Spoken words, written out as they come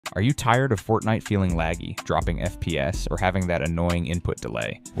Are you tired of Fortnite feeling laggy, dropping FPS, or having that annoying input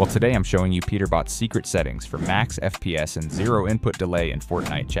delay? Well, today I'm showing you Peterbot's secret settings for max FPS and zero input delay in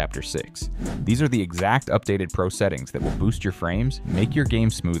Fortnite Chapter 6. These are the exact updated pro settings that will boost your frames, make your game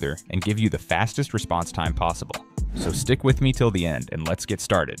smoother, and give you the fastest response time possible. So stick with me till the end and let's get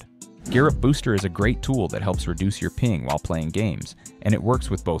started. Gear Up Booster is a great tool that helps reduce your ping while playing games, and it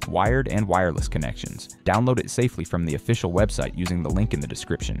works with both wired and wireless connections. Download it safely from the official website using the link in the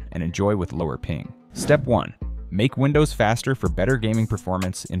description and enjoy with lower ping. Step 1. Make Windows faster for better gaming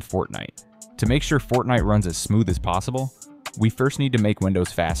performance in Fortnite. To make sure Fortnite runs as smooth as possible, we first need to make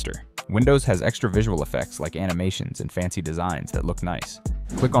Windows faster. Windows has extra visual effects like animations and fancy designs that look nice.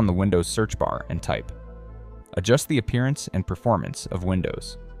 Click on the Windows search bar and type. Adjust the appearance and performance of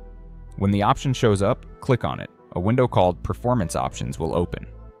Windows. When the option shows up, click on it. A window called Performance Options will open.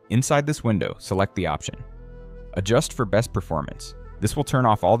 Inside this window, select the option. Adjust for best performance. This will turn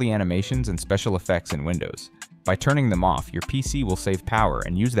off all the animations and special effects in Windows. By turning them off, your PC will save power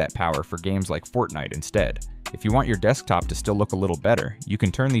and use that power for games like Fortnite instead. If you want your desktop to still look a little better, you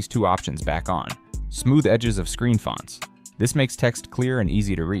can turn these two options back on. Smooth edges of screen fonts. This makes text clear and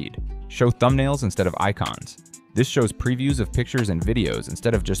easy to read. Show thumbnails instead of icons. This shows previews of pictures and videos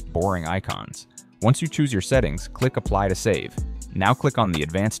instead of just boring icons. Once you choose your settings, click Apply to save. Now click on the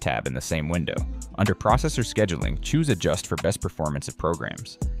Advanced tab in the same window. Under Processor Scheduling, choose Adjust for best performance of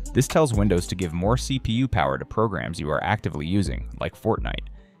programs. This tells Windows to give more CPU power to programs you are actively using, like Fortnite,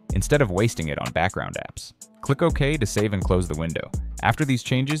 instead of wasting it on background apps. Click OK to save and close the window. After these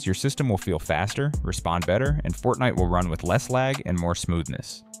changes, your system will feel faster, respond better, and Fortnite will run with less lag and more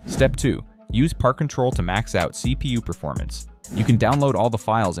smoothness. Step 2. Use Part Control to max out CPU performance. You can download all the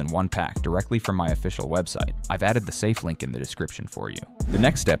files in one pack directly from my official website. I've added the safe link in the description for you. The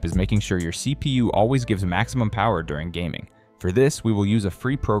next step is making sure your CPU always gives maximum power during gaming. For this, we will use a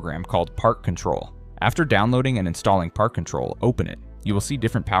free program called Part Control. After downloading and installing Part Control, open it. You will see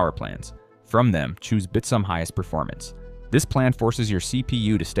different power plans. From them, choose Bitsum Highest Performance. This plan forces your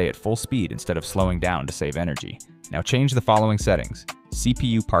CPU to stay at full speed instead of slowing down to save energy. Now change the following settings.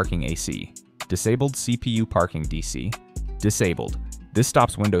 CPU Parking AC. Disabled CPU Parking DC. Disabled. This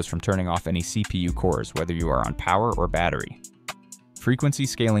stops Windows from turning off any CPU cores whether you are on power or battery. Frequency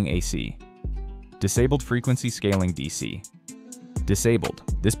Scaling AC. Disabled Frequency Scaling DC. Disabled.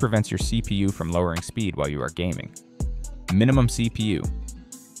 This prevents your CPU from lowering speed while you are gaming. Minimum CPU.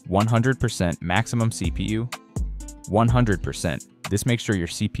 100% maximum CPU. 100%. This makes sure your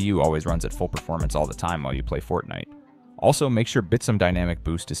CPU always runs at full performance all the time while you play Fortnite. Also, make sure Bitsum Dynamic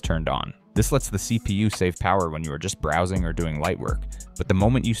Boost is turned on. This lets the CPU save power when you are just browsing or doing light work, but the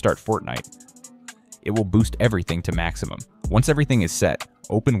moment you start Fortnite, it will boost everything to maximum. Once everything is set,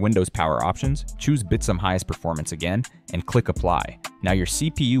 open Windows Power Options, choose Bitsum Highest Performance again, and click Apply. Now your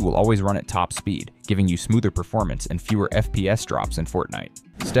CPU will always run at top speed, giving you smoother performance and fewer FPS drops in Fortnite.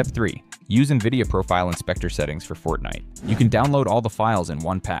 Step 3. Use NVIDIA Profile Inspector settings for Fortnite. You can download all the files in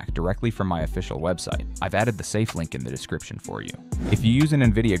one pack directly from my official website. I've added the safe link in the description for you. If you use an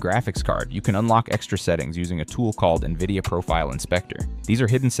NVIDIA graphics card, you can unlock extra settings using a tool called NVIDIA Profile Inspector. These are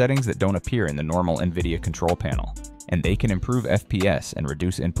hidden settings that don't appear in the normal NVIDIA control panel, and they can improve FPS and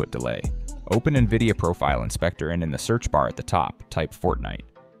reduce input delay. Open NVIDIA Profile Inspector and in the search bar at the top, type Fortnite.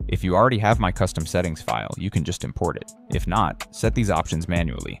 If you already have my custom settings file, you can just import it. If not, set these options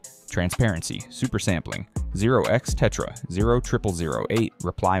manually. Transparency, Super Sampling, 0x Tetra, 00008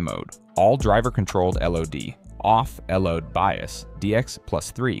 Reply Mode, All Driver Controlled LOD, Off LOD Bias, DX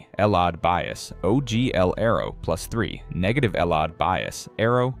 +3 LOD Bias, OGL Arrow +3, Negative LOD Bias,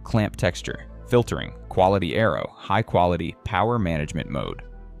 Arrow Clamp Texture, Filtering, Quality Arrow, High Quality Power Management Mode.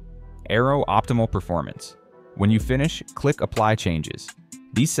 Arrow Optimal Performance. When you finish, click Apply Changes.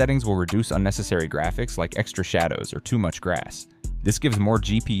 These settings will reduce unnecessary graphics like extra shadows or too much grass. This gives more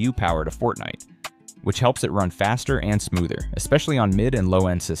GPU power to Fortnite, which helps it run faster and smoother, especially on mid and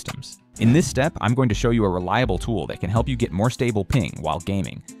low-end systems. In this step, I'm going to show you a reliable tool that can help you get more stable ping while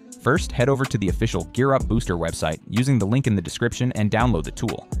gaming. First, head over to the official Gear Up Booster website using the link in the description and download the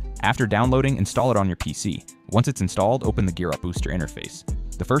tool. After downloading, install it on your PC. Once it's installed, open the Gear Up Booster interface.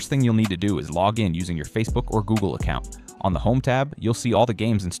 The first thing you'll need to do is log in using your Facebook or Google account. On the Home tab, you'll see all the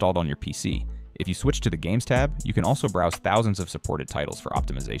games installed on your PC. If you switch to the Games tab, you can also browse thousands of supported titles for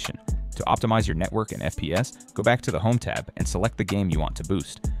optimization. To optimize your network and FPS, go back to the Home tab and select the game you want to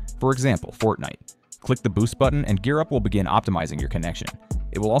boost. For example, Fortnite. Click the Boost button and Gear Up will begin optimizing your connection.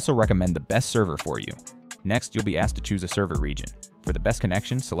 It will also recommend the best server for you. Next, you'll be asked to choose a server region. For the best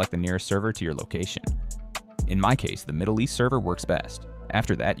connection, select the nearest server to your location. In my case, the Middle East server works best.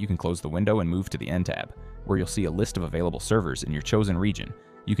 After that, you can close the window and move to the End tab, where you'll see a list of available servers in your chosen region.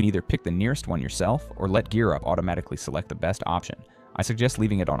 You can either pick the nearest one yourself or let GearUp automatically select the best option. I suggest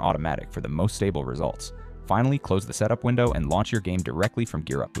leaving it on automatic for the most stable results. Finally, close the setup window and launch your game directly from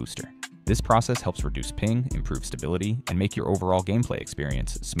GearUp Booster. This process helps reduce ping, improve stability, and make your overall gameplay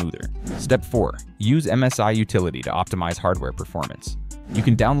experience smoother. Step 4. Use MSI Utility to optimize hardware performance. You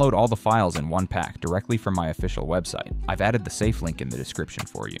can download all the files in one pack directly from my official website. I've added the safe link in the description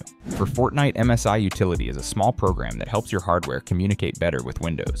for you. For Fortnite, MSI Utility is a small program that helps your hardware communicate better with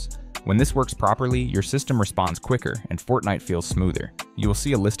Windows. When this works properly, your system responds quicker and Fortnite feels smoother. You will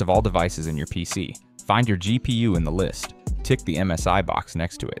see a list of all devices in your PC. Find your GPU in the list. Tick the MSI box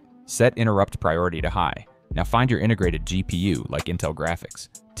next to it. Set interrupt priority to high. Now find your integrated GPU like Intel Graphics.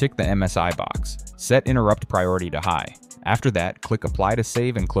 Tick the MSI box. Set interrupt priority to high. After that, click Apply to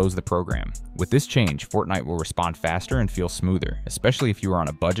save and close the program. With this change, Fortnite will respond faster and feel smoother, especially if you are on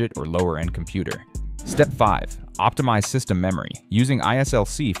a budget or lower-end computer. Step 5. Optimize system memory. Using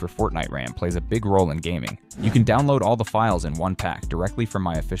ISLC for Fortnite RAM plays a big role in gaming. You can download all the files in one pack directly from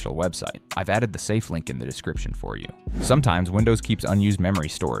my official website. I've added the safe link in the description for you. Sometimes Windows keeps unused memory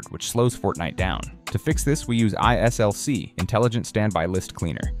stored, which slows Fortnite down. To fix this, we use ISLC, Intelligent Standby List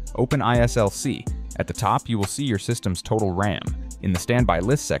Cleaner. Open ISLC. At the top, you will see your system's total RAM. In the Standby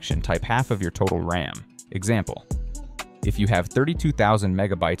List section, type half of your total RAM. Example: if you have 32,000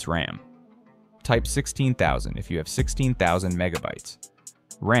 megabytes RAM, type 16,000 if you have 16,000 megabytes.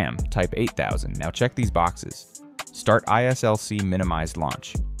 RAM, type 8,000. Now check these boxes. Start ISLC minimized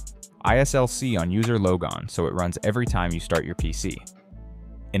launch. ISLC on user logon so it runs every time you start your PC.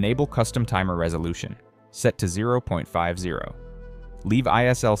 Enable custom timer resolution. Set to 0.50. Leave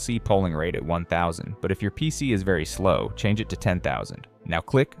ISLC polling rate at 1000, but if your PC is very slow, change it to 10,000. Now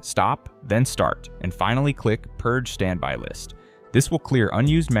click Stop, then Start, and finally click Purge Standby List. This will clear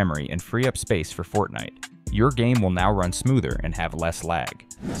unused memory and free up space for Fortnite. Your game will now run smoother and have less lag.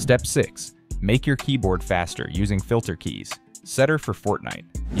 Step 6. Make your keyboard faster using filter keys. Setter for Fortnite.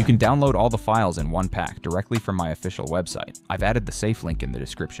 You can download all the files in one pack directly from my official website. I've added the safe link in the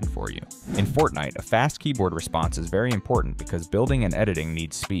description for you. In Fortnite, a fast keyboard response is very important because building and editing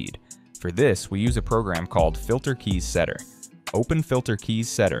needs speed. For this, we use a program called Filter Keys Setter. Open Filter Keys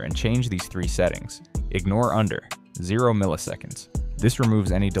Setter and change these 3 settings. Ignore under 0 milliseconds. This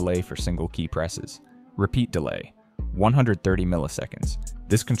removes any delay for single key presses. Repeat delay 130 milliseconds.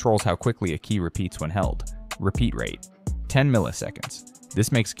 This controls how quickly a key repeats when held. Repeat rate 10 milliseconds.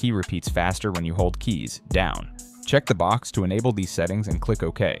 This makes key repeats faster when you hold keys down. Check the box to enable these settings and click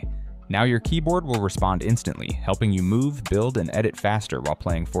OK. Now your keyboard will respond instantly, helping you move, build, and edit faster while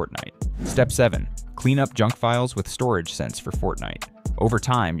playing Fortnite. Step 7. Clean up junk files with storage sense for Fortnite. Over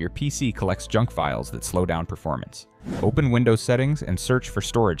time, your PC collects junk files that slow down performance. Open Windows settings and search for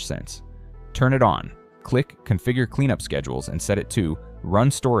storage sense. Turn it on. Click Configure Cleanup Schedules and set it to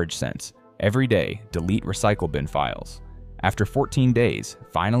Run Storage Sense. Every day, delete recycle bin files. After 14 days,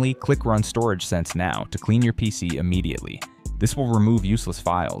 finally click Run Storage Sense now to clean your PC immediately. This will remove useless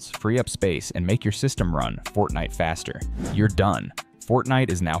files, free up space, and make your system run Fortnite faster. You're done. Fortnite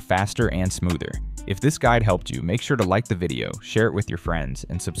is now faster and smoother. If this guide helped you, make sure to like the video, share it with your friends,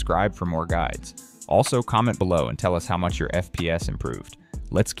 and subscribe for more guides. Also, comment below and tell us how much your FPS improved.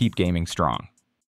 Let's keep gaming strong.